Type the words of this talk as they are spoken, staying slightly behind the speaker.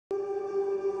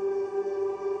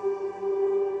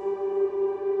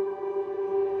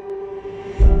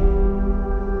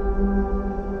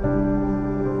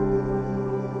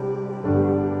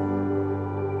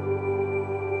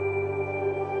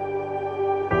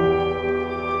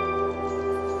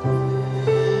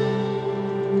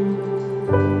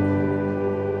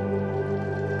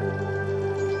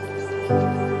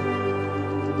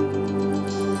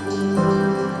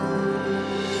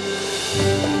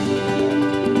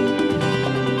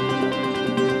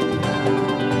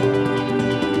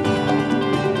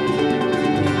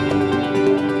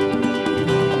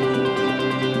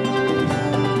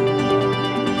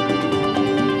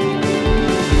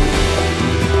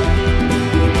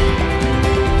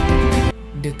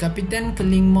Kapitan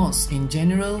Keling Mosque in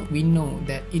general, we know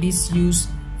that it is used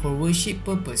for worship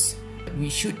purpose. But we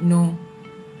should know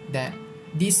that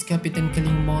this Kapitan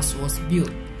Keling Mosque was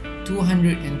built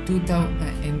 220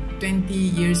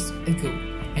 years ago,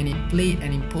 and it played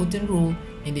an important role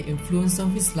in the influence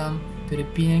of Islam to the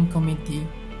Penang community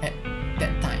at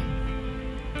that time.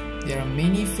 There are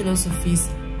many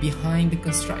philosophies behind the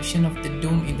construction of the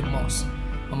dome in the mosque.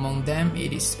 Among them,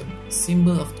 it is a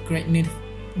symbol of the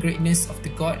greatness of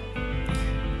the God,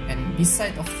 and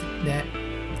beside of that,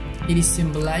 it is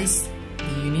symbolized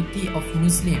the unity of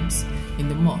Muslims in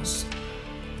the mosque.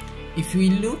 If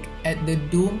we look at the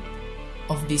dome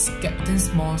of this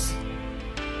Captain's Mosque,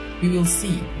 we will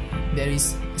see there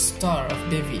is a Star of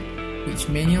David, which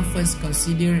many of us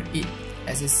consider it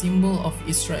as a symbol of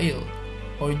Israel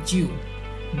or Jew,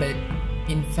 but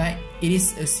in fact, it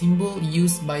is a symbol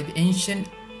used by the ancient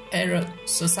Arab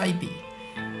society.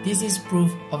 This is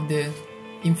proof of the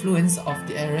influence of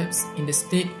the Arabs in the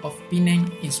state of Penang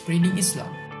in spreading Islam.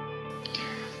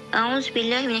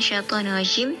 A'udzubillahi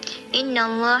minasyaitonirrajim.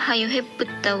 Innallaha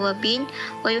yuhibbut tawwabin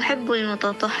wa yuhibbul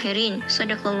mutatahhirin.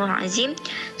 Shadaqallahu azim.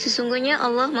 Sesungguhnya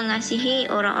Allah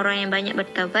mengasihi orang-orang yang banyak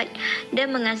bertaubat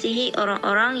dan mengasihi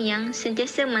orang-orang yang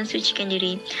sentiasa mensucikan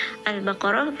diri.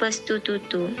 Al-Baqarah verse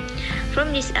 222.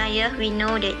 From this ayah, we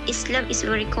know that Islam is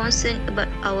very concerned about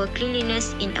our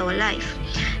cleanliness in our life.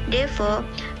 Therefore,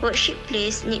 worship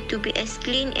place need to be as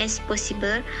clean as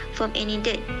possible from any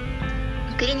dirt.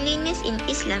 Cleanliness in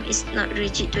Islam is not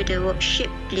rigid to the worship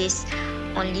place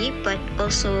only, but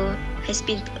also has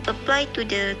been applied to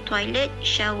the toilet,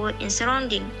 shower and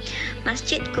surrounding.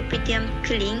 Masjid Kopitiam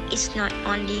Keling is not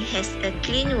only has a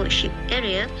clean worship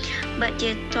area, but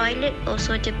the toilet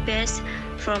also differs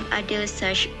from other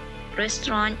such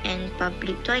restaurant and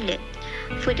public toilet.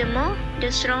 Furthermore, the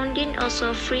surrounding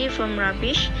also free from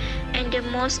rubbish, and the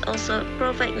mosque also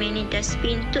provide many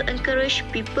dustbin to encourage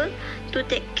people to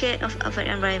take care of our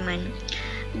environment.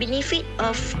 Benefit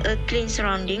of a clean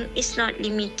surrounding is not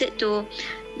limited to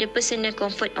the personal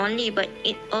comfort only, but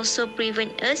it also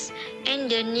prevent us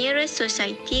and the nearest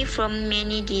society from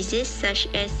many diseases such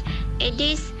as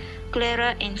AIDS,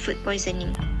 cholera and food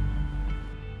poisoning.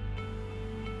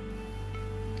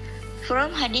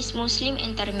 From Hadis Muslim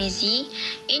and Tirmizi,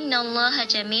 Inna Allah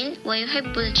Jamil wa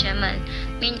yuhibbul jamal,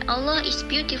 mean Allah is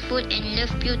beautiful and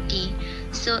love beauty.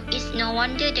 So it's no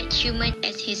wonder that human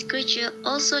as his creature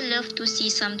also love to see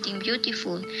something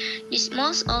beautiful. This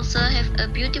mosque also have a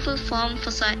beautiful form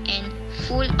facade and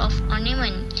full of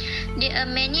ornament. There are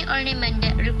many ornaments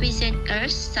that represent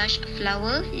earth such as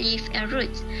flower, leaf and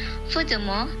roots.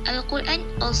 Furthermore, Al-Quran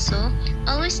also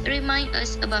always remind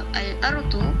us about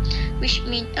Al-Ardu, which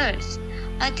means earth.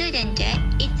 Other than that,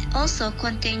 it also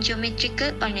contains geometrical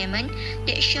ornament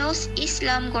that shows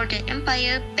Islam Golden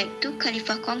Empire back to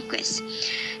Khalifah conquest.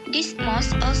 This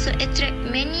mosque also attract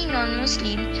many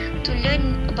non-Muslims to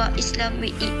learn about Islam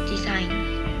with its design.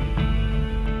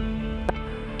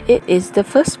 It is the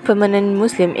first permanent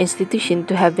Muslim institution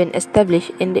to have been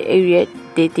established in the area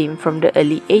dating from the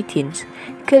early 18th.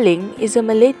 Keling is a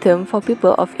Malay term for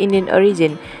people of Indian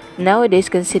origin, nowadays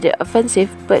considered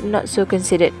offensive but not so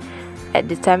considered at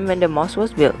the time when the mosque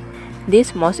was built.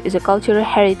 This mosque is a cultural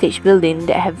heritage building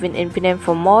that has been in Penang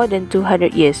for more than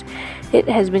 200 years. It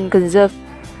has been conserved.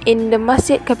 In the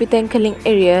Masjid Kapitan Keling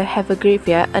area have a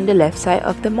graveyard on the left side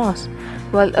of the mosque,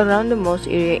 while around the mosque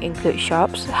area include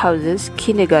shops, houses,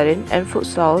 kindergarten and food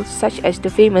stalls such as the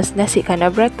famous Nasi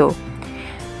Kandar Beratur.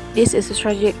 This is a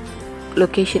strategic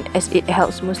location as it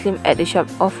helps Muslims at the shop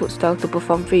or food stall to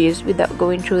perform prayers without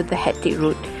going through the hectic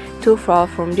route too far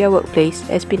from their workplace,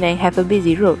 as Penang have a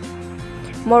busy road.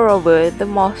 Moreover, the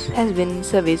mosque has been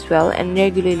serviced well and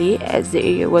regularly as the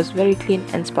area was very clean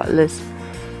and spotless.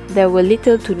 There were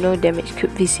little to no damage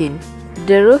could be seen.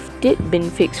 The roof did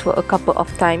been fixed for a couple of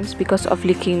times because of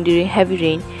leaking during heavy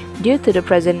rain due to the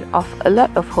presence of a lot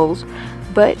of holes,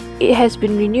 but it has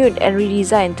been renewed and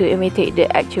redesigned to imitate the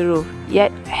actual roof,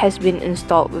 yet has been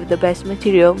installed with the best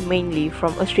material, mainly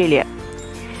from Australia.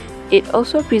 It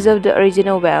also preserved the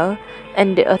original well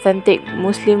and the authentic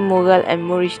Muslim Mughal and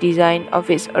Moorish design of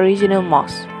its original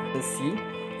mosque. See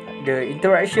the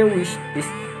interaction with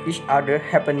each other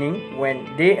happening when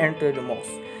they enter the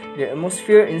mosque. The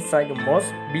atmosphere inside the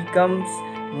mosque becomes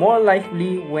more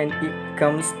lively when it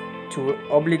comes to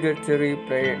obligatory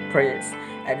prayers.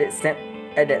 At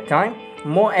that time,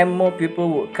 more and more people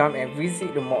would come and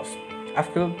visit the mosque.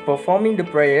 After performing the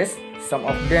prayers, some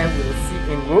of them will sit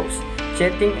in groups,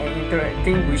 chatting and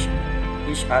interacting with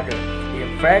each other.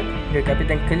 In fact, the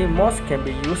Kapitan Keling Mosque can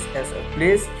be used as a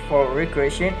place for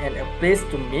recreation and a place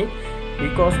to meet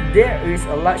because there is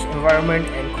a large environment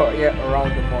and courtyard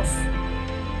around the mosque.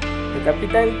 The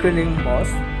Kapitan Keling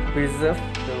Mosque preserves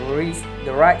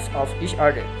the rights of each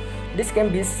other. This can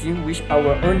be seen with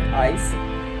our own eyes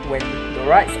when the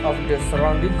rights of the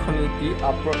surrounding community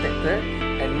are protected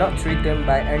and not threatened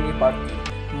by any party.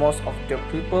 Most of the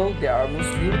people they are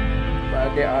Muslims.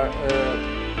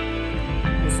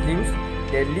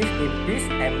 They live in peace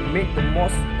and make the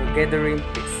mosque a gathering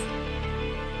place.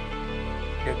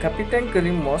 The Kapitan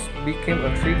Keling Mosque became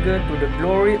a trigger to the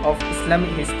glory of Islamic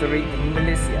history in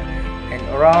Malaysia and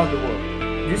around the world.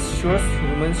 This shows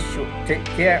humans should take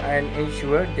care and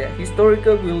ensure that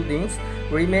historical buildings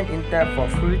remain intact for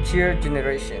future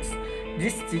generations.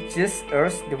 This teaches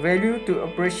us the value to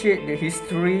appreciate the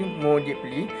history more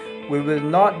deeply. We will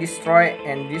not destroy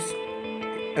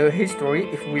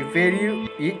history if we value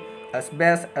it as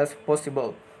best as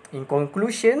possible. In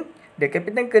conclusion, the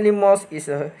Kapitan Keling Mosque is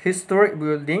a historic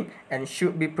building and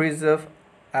should be preserved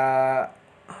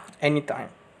anytime.